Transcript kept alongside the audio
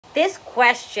This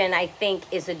question, I think,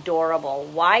 is adorable.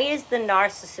 Why is the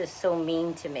narcissist so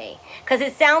mean to me? Because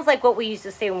it sounds like what we used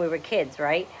to say when we were kids,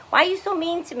 right? Why are you so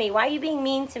mean to me? Why are you being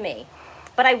mean to me?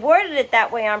 But I worded it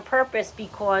that way on purpose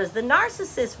because the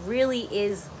narcissist really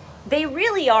is, they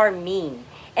really are mean.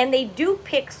 And they do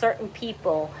pick certain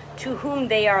people to whom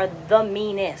they are the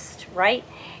meanest, right?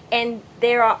 And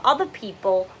there are other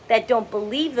people that don't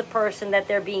believe the person that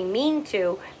they're being mean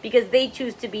to because they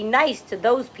choose to be nice to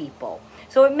those people.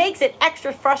 So it makes it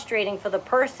extra frustrating for the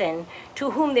person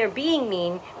to whom they're being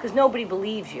mean because nobody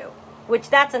believes you, which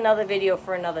that's another video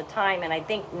for another time. And I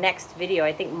think next video,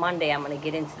 I think Monday, I'm going to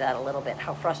get into that a little bit,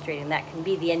 how frustrating that can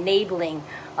be, the enabling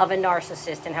of a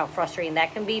narcissist and how frustrating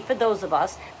that can be for those of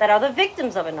us that are the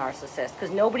victims of a narcissist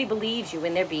because nobody believes you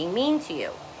when they're being mean to you.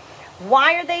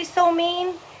 Why are they so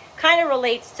mean? Kind of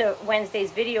relates to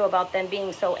Wednesday's video about them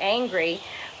being so angry,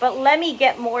 but let me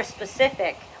get more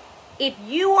specific. If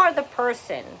you are the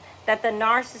person that the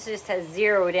narcissist has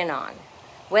zeroed in on,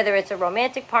 whether it's a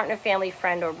romantic partner, family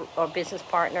friend, or business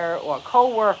partner, or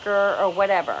co-worker, or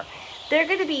whatever, they're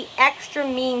going to be extra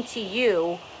mean to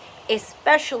you,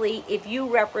 especially if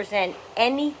you represent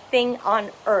anything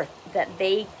on earth that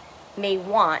they may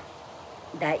want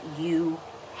that you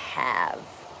have.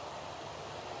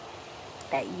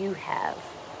 That you have,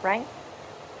 right?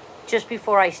 Just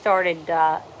before I started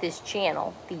this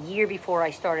channel, the year before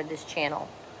I started this channel,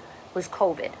 was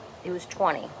COVID. It was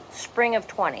 20, spring of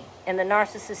 20. And the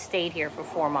narcissist stayed here for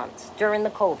 4 months. During the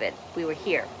COVID, we were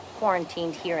here,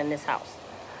 quarantined here in this house.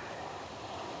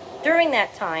 During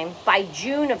that time, by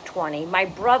June of 20, my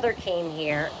brother came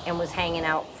here and was hanging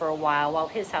out for a while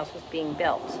his house was being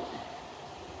built.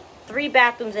 3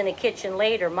 bathrooms and a kitchen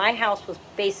later, my house was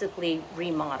basically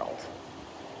remodeled.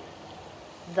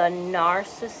 The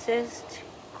narcissist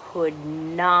could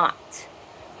not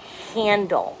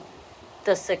handle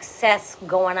the success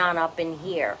going on up in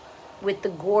here with the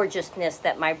gorgeousness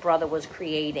that my brother was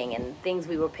creating and things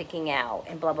we were picking out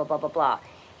and blah, blah, blah, blah, blah.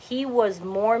 He was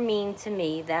more mean to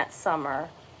me that summer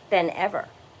than ever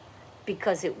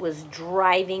because it was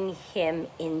driving him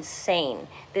insane.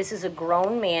 This is a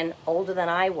grown man, older than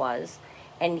I was,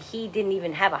 and he didn't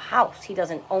even have a house. He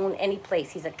doesn't own any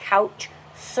place. He's a couch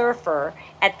surfer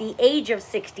at the age of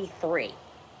 63.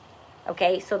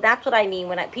 Okay, so that's what I mean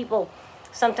when people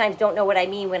sometimes don't know what I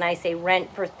mean when I say rent.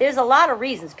 There's a lot of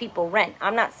reasons people rent.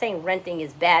 I'm not saying renting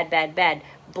is bad,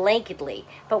 blanketly.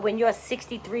 But when you're a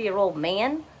 63-year-old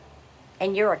man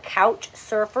and you're a couch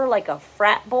surfer like a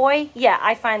frat boy, yeah,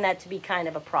 I find that to be kind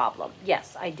of a problem.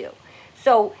 Yes, I do.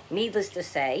 So, needless to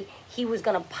say, he was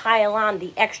going to pile on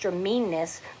the extra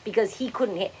meanness because he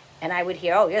couldn't hit. And I would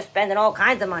hear, oh, you're spending all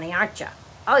kinds of money, aren't you?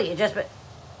 Oh, you just...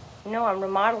 No, I'm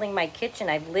remodeling my kitchen.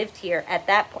 I've lived here at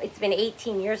that point. It's been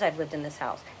 18 years I've lived in this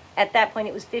house. At that point,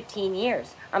 it was 15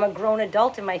 years. I'm a grown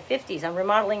adult in my 50s. I'm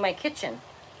remodeling my kitchen.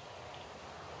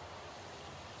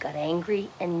 Got angry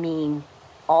and mean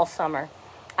all summer.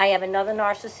 I have another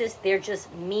narcissist. They're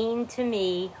just mean to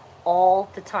me all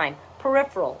the time.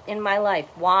 Peripheral in my life.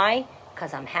 Why?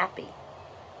 Because I'm happy.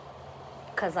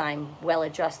 Because I'm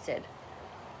well-adjusted.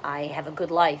 I have a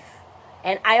good life.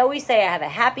 And I always say I have a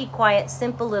happy, quiet,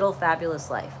 simple, little,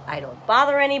 fabulous life. I don't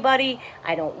bother anybody.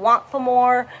 I don't want for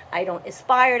more. I don't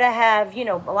aspire to have, you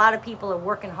know, a lot of people are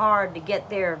working hard to get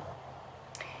their,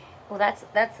 well,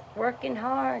 that's working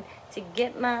hard to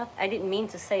get my, I didn't mean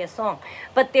to say a song,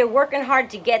 but they're working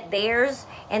hard to get theirs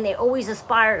and they always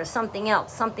aspire to something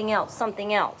else, something else,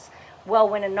 something else. Well,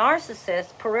 when a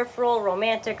narcissist, peripheral,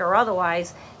 romantic, or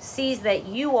otherwise, sees that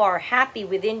you are happy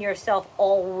within yourself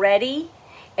already,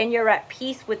 and you're at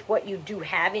peace with what you do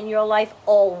have in your life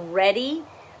already,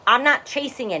 I'm not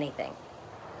chasing anything.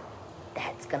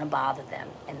 That's going to bother them,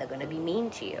 and they're going to be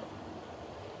mean to you.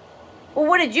 Well,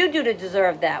 what did you do to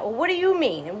deserve that? Well, what do you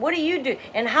mean? And what do you do?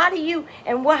 And how do you,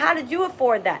 and what, how did you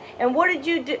afford that? And what did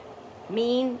you do?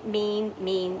 Mean, mean,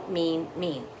 mean, mean,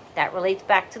 mean. That relates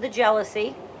back to the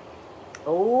jealousy.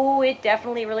 Oh, it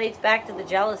definitely relates back to the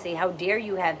jealousy. How dare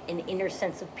you have an inner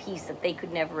sense of peace that they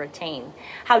could never attain?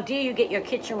 How dare you get your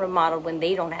kitchen remodeled when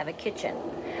they don't have a kitchen?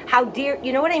 How dare,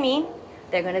 you know what I mean?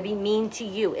 They're going to be mean to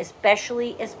you,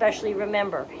 especially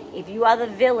remember, if you are the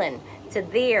villain to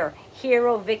their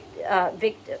hero,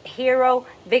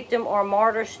 victim, or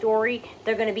martyr story,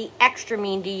 they're going to be extra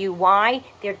mean to you. Why?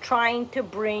 They're trying to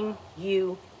bring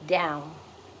you down.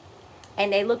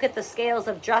 And they look at the scales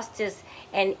of justice,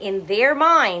 and in their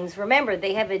minds, remember,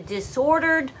 they have a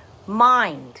disordered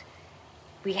mind.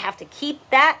 We have to keep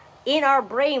that in our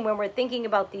brain when we're thinking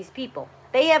about these people.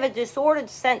 They have a disordered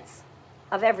sense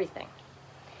of everything.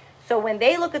 So when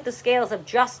they look at the scales of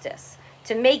justice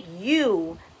to make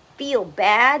you feel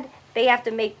bad, they have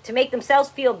to make themselves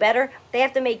feel better, they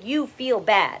have to make you feel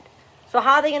bad. So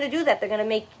how are they going to do that? They're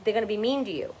going to be mean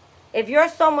to you. If you're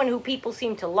someone who people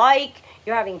seem to like,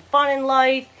 you're having fun in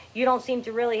life, you don't seem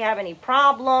to really have any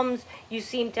problems, you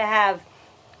seem to have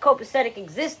copacetic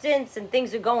existence and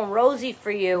things are going rosy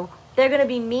for you, they're going to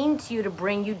be mean to you to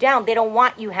bring you down. They don't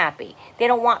want you happy. They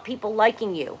don't want people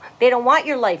liking you. They don't want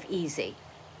your life easy.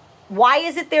 Why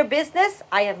is it their business?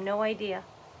 I have no idea.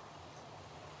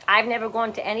 I've never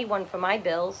gone to anyone for my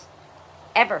bills.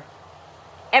 Ever.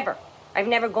 Ever. I've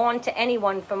never gone to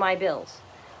anyone for my bills.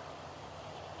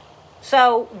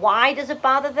 So why does it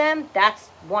bother them? That's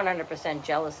 100%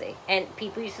 jealousy. And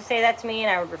people used to say that to me, and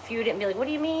I would refute it and be like, what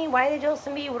do you mean? Why are they jealous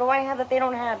of me? What do I have that they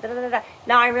don't have? Da, da, da, da.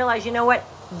 Now I realize, you know what?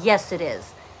 Yes, it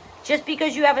is. Just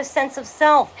because you have a sense of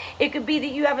self. It could be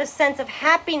that you have a sense of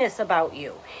happiness about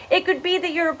you. It could be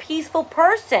that you're a peaceful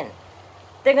person.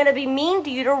 They're going to be mean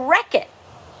to you to wreck it.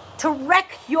 To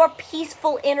wreck your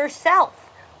peaceful inner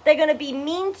self. They're going to be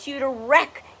mean to you to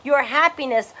wreck your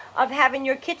happiness of having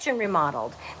your kitchen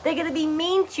remodeled. They're going to be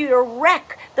mean to you to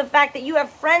wreck the fact that you have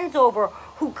friends over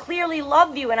who clearly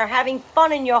love you and are having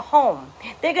fun in your home.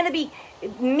 They're going to be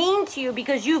mean to you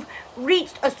because you've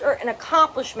reached a certain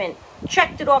accomplishment,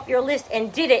 checked it off your list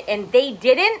and did it, and they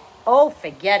didn't. Oh,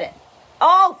 forget it.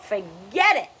 Oh,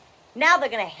 forget it. Now they're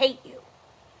going to hate you.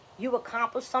 You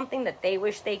accomplished something that they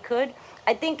wish they could.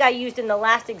 I think I used in the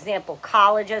last example,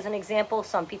 college as an example.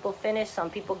 Some people finish, some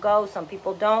people go, some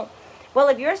people don't. Well,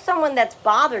 if you're someone that's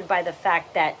bothered by the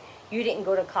fact that you didn't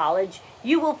go to college,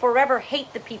 you will forever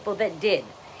hate the people that did.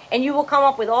 And you will come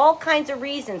up with all kinds of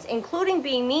reasons, including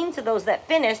being mean to those that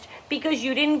finished because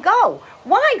you didn't go.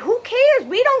 Why? Who cares?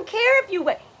 We don't care if you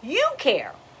went. You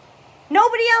care.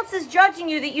 Nobody else is judging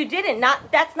you that you didn't.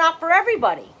 That's not for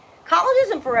everybody. College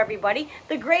isn't for everybody.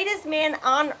 The greatest man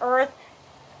on earth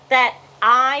that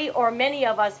I or many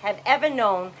of us have ever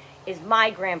known is my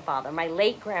grandfather, my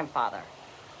late grandfather.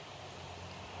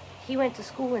 He went to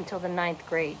school until the 9th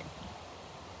grade.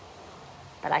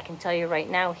 But I can tell you right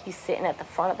now, he's sitting at the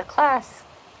front of the class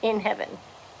in heaven.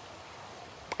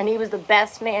 And he was the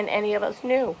best man any of us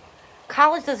knew.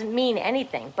 College doesn't mean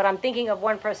anything, but I'm thinking of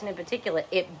one person in particular.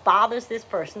 It bothers this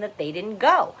person that they didn't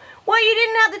go. Well, you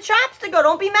didn't have the chops to go.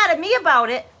 Don't be mad at me about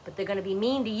it. But they're going to be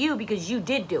mean to you because you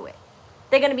did do it.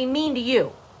 They're going to be mean to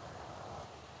you.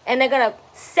 And they're going to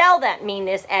sell that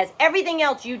meanness as everything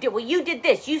else you did. Well, you did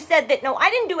this. You said that. No, I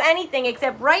didn't do anything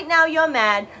except right now you're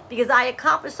mad because I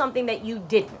accomplished something that you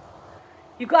didn't.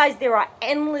 You guys, there are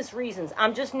endless reasons.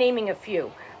 I'm just naming a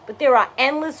few. But there are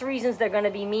endless reasons they're going to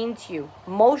be mean to you.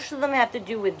 Most of them have to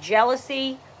do with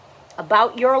jealousy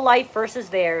about your life versus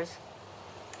theirs.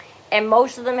 And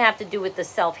most of them have to do with the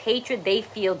self-hatred they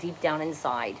feel deep down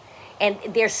inside. And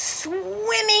they're swimming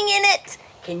in it.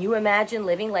 Can you imagine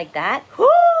living like that? Can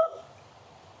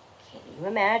you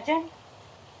imagine?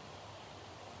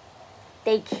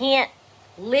 They can't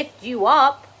lift you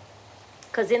up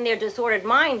because in their disordered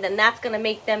mind, then that's going to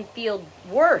make them feel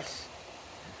worse.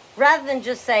 Rather than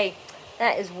just say,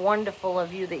 that is wonderful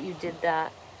of you that you did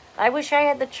that. I wish I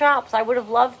had the chops. I would have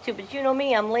loved to, but you know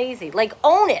me, I'm lazy. Like,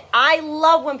 own it. I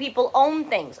love when people own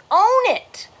things. Own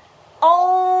it.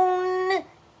 Own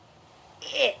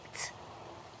it.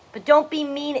 But don't be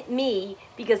mean at me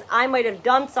because I might have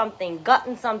done something,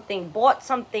 gotten something, bought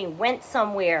something, went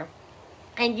somewhere,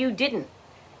 and you didn't.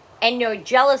 And you're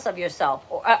jealous of yourself,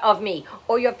 or of me,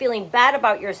 or you're feeling bad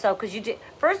about yourself because you did.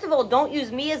 First of all, don't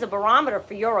use me as a barometer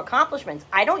for your accomplishments.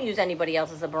 I don't use anybody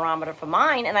else as a barometer for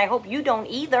mine, and I hope you don't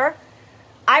either.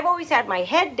 I've always had my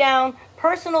head down,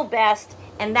 personal best,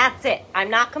 and that's it.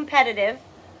 I'm not competitive,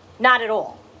 not at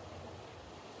all.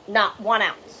 Not 1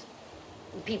 ounce.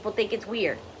 People think it's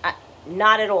weird.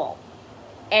 Not at all.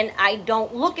 And I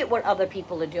don't look at what other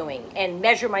people are doing and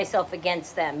measure myself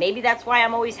against them. Maybe that's why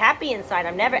I'm always happy inside.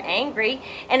 I'm never angry.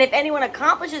 And if anyone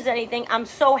accomplishes anything, I'm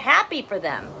so happy for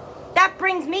them. That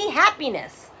brings me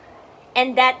happiness.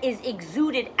 And that is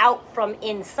exuded out from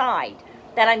inside,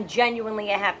 that I'm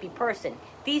genuinely a happy person.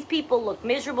 These people look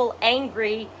miserable,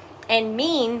 angry, and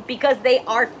mean because they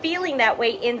are feeling that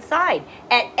way inside.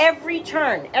 At every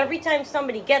turn, every time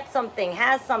somebody gets something,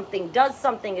 has something, does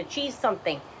something, achieves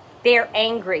something, they're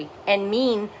angry and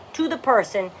mean to the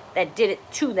person that did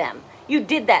it to them. You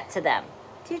did that to them.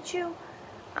 Did you?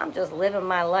 I'm just living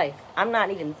my life. I'm not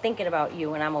even thinking about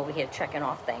you and I'm over here checking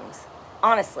off things.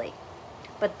 Honestly.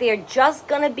 But they're just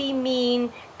going to be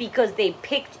mean because they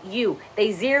picked you.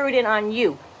 They zeroed in on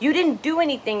you. You didn't do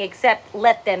anything except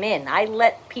let them in. I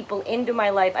let people into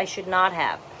my life I should not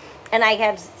have. And I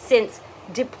have since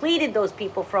depleted those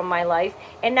people from my life.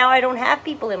 And now I don't have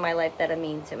people in my life that are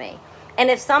mean to me. And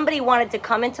if somebody wanted to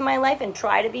come into my life and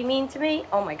try to be mean to me,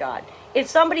 oh my God. If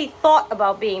somebody thought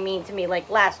about being mean to me like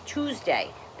last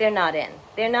Tuesday, they're not in.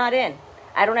 They're not in.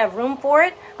 I don't have room for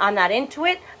it. I'm not into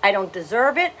it. I don't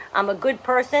deserve it. I'm a good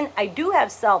person. I do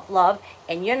have self-love,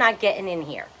 and you're not getting in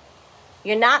here.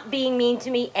 You're not being mean to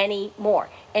me anymore.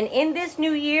 And in this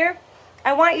new year,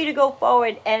 I want you to go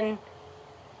forward and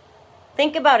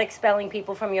think about expelling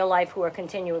people from your life who are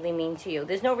continually mean to you.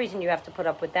 There's no reason you have to put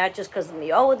up with that just because,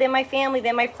 oh, they're my family,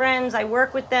 they're my friends, I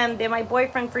work with them, they're my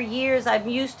boyfriend for years, I'm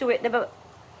used to it. But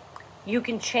you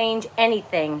can change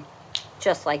anything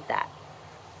just like that.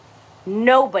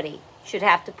 Nobody should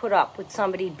have to put up with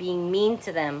somebody being mean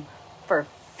to them for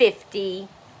 50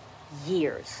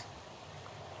 years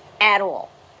at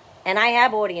all. And I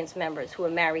have audience members who are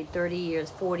married 30 years,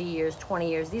 40 years,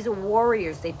 20 years. These are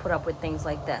warriors. They put up with things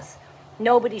like this.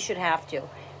 Nobody should have to.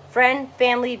 Friend,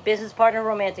 family, business partner,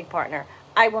 romantic partner.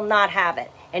 I will not have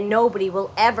it. And nobody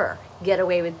will ever get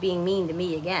away with being mean to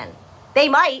me again. They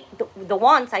might. The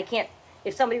once, I can't.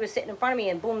 If somebody was sitting in front of me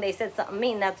and boom, they said something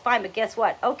mean, that's fine. But guess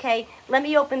what? Okay, let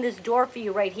me open this door for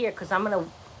you right here because I'm going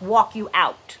to walk you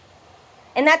out.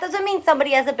 And that doesn't mean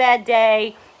somebody has a bad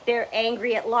day. They're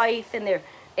angry at life and they're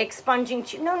expunging.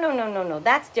 No.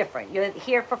 That's different. You're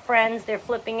here for friends. They're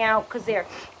flipping out because they're,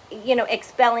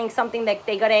 expelling something that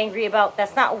they got angry about.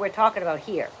 That's not what we're talking about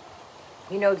here.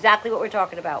 You know exactly what we're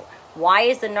talking about. Why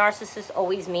is the narcissist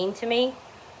always mean to me?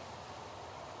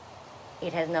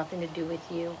 It has nothing to do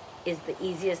with you, is the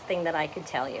easiest thing that I could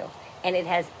tell you. And it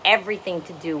has everything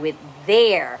to do with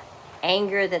their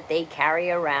anger that they carry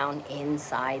around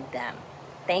inside them.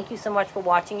 Thank you so much for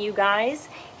watching, you guys.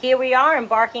 Here we are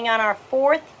embarking on our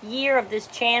 4th year of this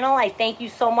channel. I thank you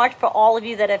so much for all of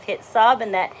you that have hit sub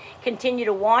and that continue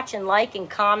to watch and like and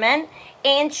comment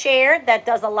and share. That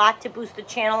does a lot to boost the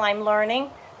channel. I'm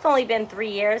learning. It's only been 3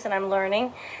 years and I'm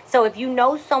learning. So if you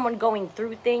know someone going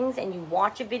through things and you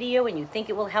watch a video and you think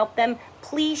it will help them,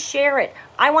 please share it.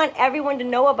 I want everyone to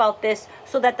know about this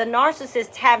so that the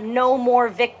narcissists have no more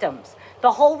victims.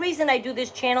 The whole reason I do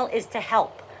this channel is to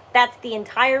help. That's the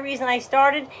entire reason I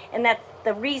started, and that's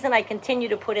the reason I continue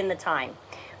to put in the time.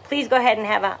 Please go ahead and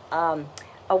have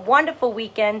a wonderful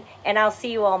weekend, and I'll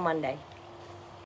see you all Monday.